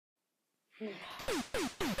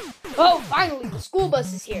Oh, finally, the school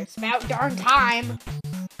bus is here. It's about darn time.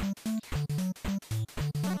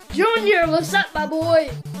 Junior, what's up, my boy?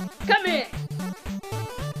 Come in.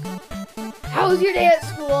 How was your day at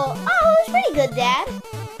school? Oh, it was pretty good, Dad.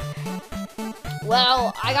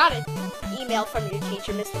 Well, I got an email from your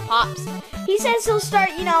teacher, Mr. Pops. He says he'll start,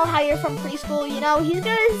 how you're from preschool, he's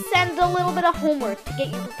gonna send a little bit of homework to get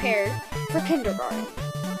you prepared for kindergarten.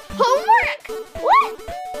 Homework? What?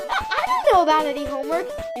 I don't know about any homework.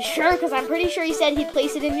 You sure? Because I'm pretty sure he said he'd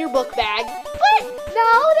place it in your book bag. What?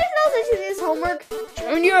 No, there's no such thing as homework.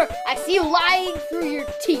 Junior, I see you lying through your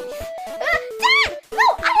teeth. Dad! No,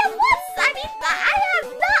 I have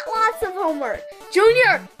not lots of homework.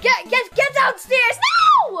 Junior, get downstairs.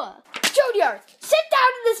 No! Junior, sit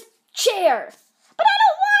down in this chair. But I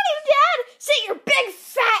don't want to, Dad. Sit your big,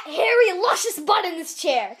 fat, hairy, luscious butt in this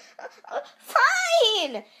chair.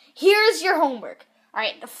 Fine. Here's your homework. All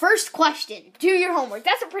right, the first question. Do your homework.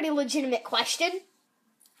 That's a pretty legitimate question.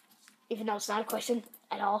 Even though it's not a question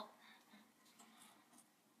at all.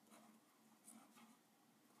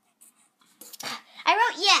 I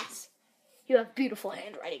wrote yes. You have beautiful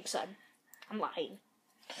handwriting, son. I'm lying.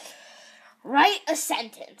 Write a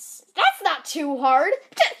sentence. That's not too hard.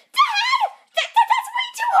 Dad! That's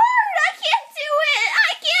way too hard. I can't do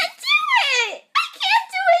it.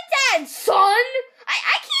 Dad. Son!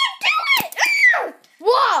 I can't do it.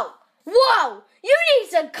 Whoa! You need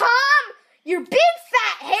to calm your big,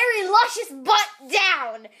 fat, hairy, luscious butt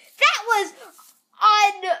down. That was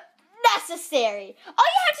unnecessary. All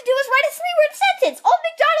you have to do is write a 3-word sentence. Old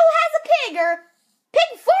MacDonald has a pig, or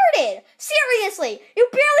pig farted. Seriously, you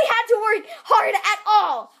barely had to work hard at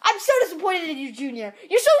all. I'm so disappointed in you, Junior.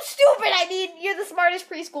 You're so stupid. I mean, you're the smartest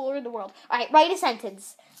preschooler in the world. All right, write a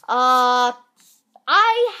sentence. I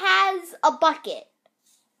has a bucket.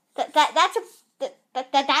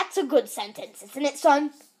 That's a good sentence, isn't it,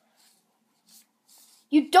 son?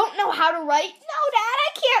 You don't know how to write? No, Dad,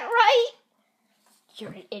 I can't write.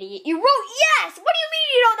 You're an idiot. You wrote yes. What do you mean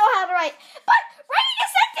you don't know how to write? But writing a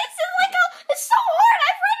sentence is it's so hard.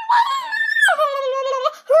 I've written.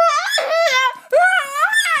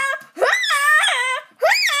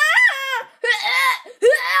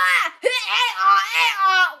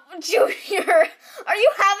 Junior, are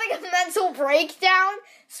you having a mental breakdown?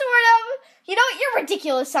 Sort of. You know, you're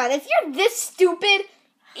ridiculous, son. If you're this stupid,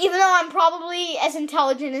 even though I'm probably as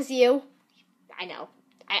intelligent as you, I know.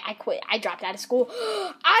 I quit. I dropped out of school.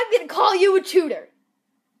 I'm going to call you a tutor.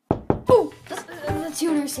 Oh, the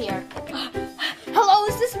tutor's here. Hello,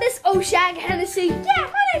 is this Miss Oshag Hennessy? Yeah,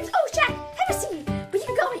 my name's Oshag Hennessy, but you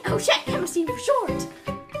can call me Oshag Hennessy for short.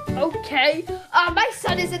 Okay. My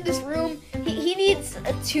son is in this room. He needs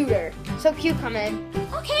a tutor. So Q, come in.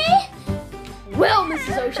 Okay. Well,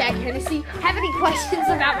 Mrs. Oshag Hennessy, have any questions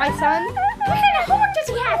about my son? What kind of homework does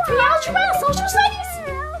he have? Pre-algebra, social studies?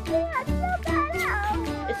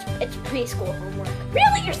 It's preschool homework.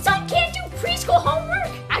 Really? Your son can't do preschool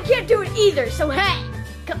homework? I can't do it either, so hey,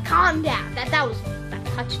 calm down. That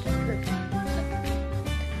touched the hurt.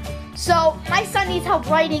 So, my son needs help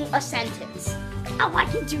writing a sentence. Oh, I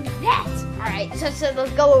can do that. Alright, so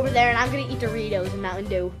let's go over there and I'm gonna eat Doritos and Mountain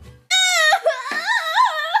Dew.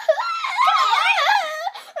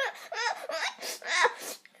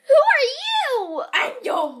 Who are you? I'm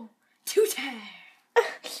your tutor.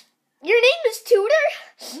 Your name is Tutor?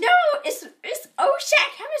 No, it's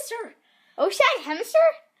Oshag Hemister. Oshag Hemister?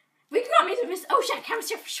 We can call me Miss Oshag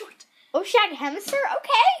Hemister for short. Oshag Hemister?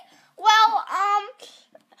 Okay. Well,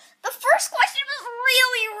 the first question was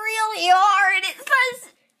really hard. It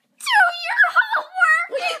says, do your homework.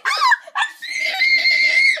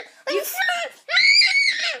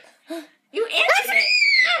 You answered it.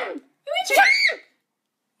 You answered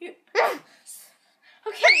it.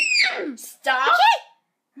 Okay. Stop. Okay.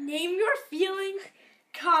 Name your feeling.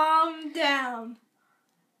 Calm down.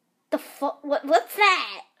 The fuck? What's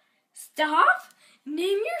that? Stop.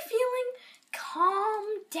 Name your feeling.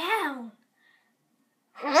 Calm down.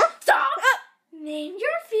 Huh? Stop. Name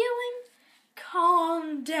your feeling.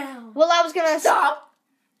 Calm down. Well, I was gonna Stop.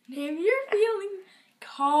 Name your feeling.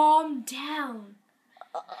 Calm down.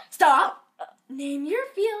 Stop. Name your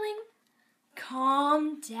feeling.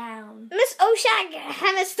 Calm down. Miss Oshag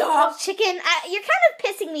Hemister. Stop. Chicken, you're kind of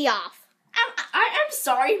pissing me off. I'm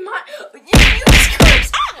sorry, you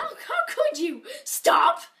curse. How could you?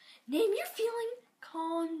 Stop. Name your feeling.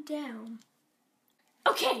 Calm down.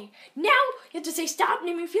 Okay, now you have to say stop,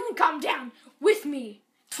 name your feeling, calm down with me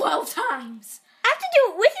 12 times. I have to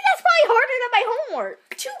do it with you? That's probably harder than my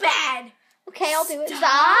homework. Too bad. Okay, I'll do it.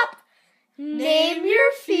 Stop. Name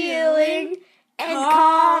your feeling and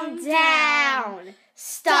calm down.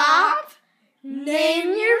 Stop.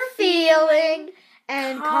 Name your feeling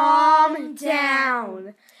and calm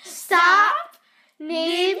down. Stop.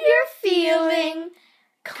 Name your feeling.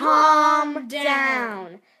 Calm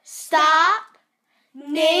down. Stop.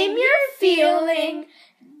 Name your feeling.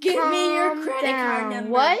 Give me your credit card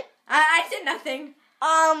number. What? I said nothing.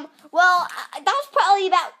 Well, that was probably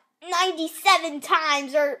about 97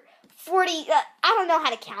 times or 40. I don't know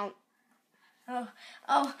how to count. Oh.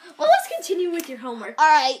 Well, let's continue with your homework. All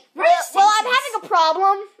right. Write a Well, I'm sentence. having a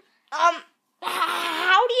problem.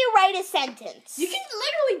 How do you write a sentence? You can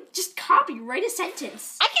literally just write a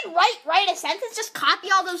sentence. I can write a sentence, just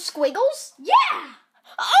copy all those squiggles? Yeah.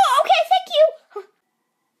 Oh, okay, thank you.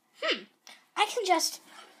 I can just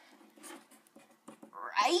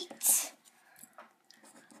write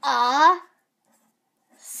a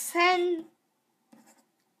sentence.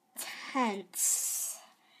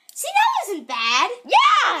 See, that wasn't bad. Yeah!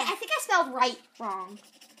 I think I spelled right wrong.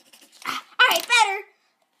 Alright, better.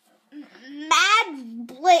 Mad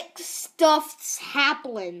Blick Stuffed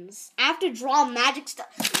Haplins. I have to draw magic stuff.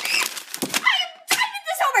 I am done with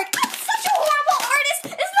this homework. I'm such a horrible artist.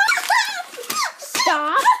 It's not.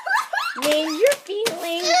 Stop. Name your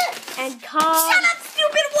feeling and calm. Shut up,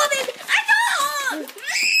 stupid woman. I know.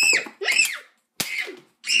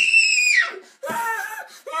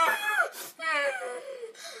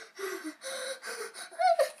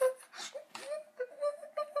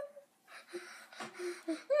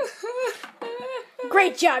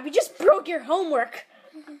 Great job. You just broke your homework.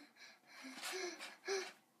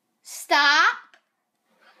 Stop.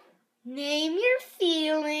 Name your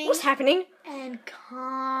feeling. What's happening? And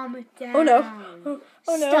calm down. Oh no.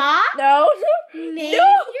 Oh no. Stop. No. Name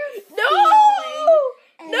No. your No. feeling.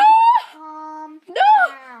 And No. calm No.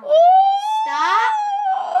 down. Oh. Stop.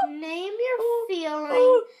 Name your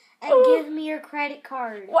feeling and give me your credit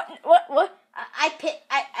card. What? I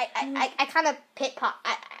kind of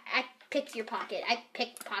I picked your pocket. I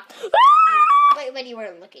picked the pocket. Wait, when you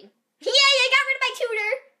weren't looking. Yay, I got rid of my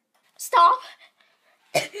tutor. Stop.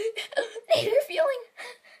 Name your feeling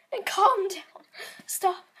and calm down.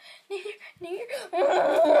 Stop. Name your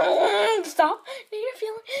Stop. Name your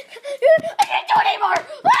feeling. I can't do it anymore.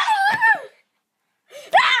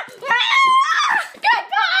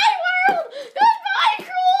 Goodbye, world. Goodbye,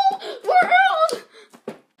 cruel world.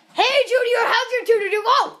 Hey, Junior, how's your tutor doing?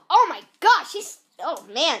 Oh my gosh, oh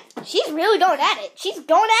man, she's really going at it. She's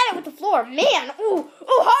going at it with the floor, man. Ooh,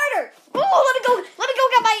 harder. Ooh, let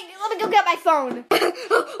me go get my phone.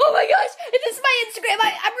 Oh my gosh, this is my Instagram.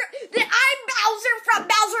 I'm Bowser from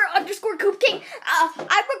Bowser_Coop King.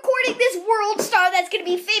 I'm recording this world star that's gonna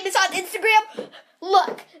be famous on Instagram.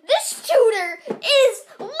 Look, this tutor is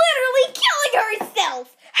literally killing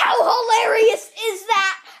herself. How hilarious is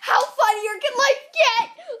that? How funnier can life get?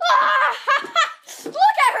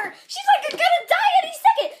 Look at her. She's like gonna die any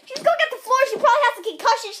second. She's going at the floor. She probably has a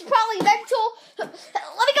concussion. She's probably mental.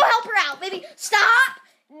 Let me go help her out. Maybe stop.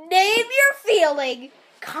 Name your feeling.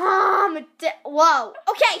 Calm down. Whoa.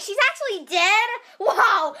 Okay, she's actually dead.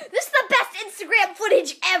 Wow. This is the best Instagram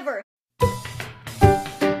footage ever.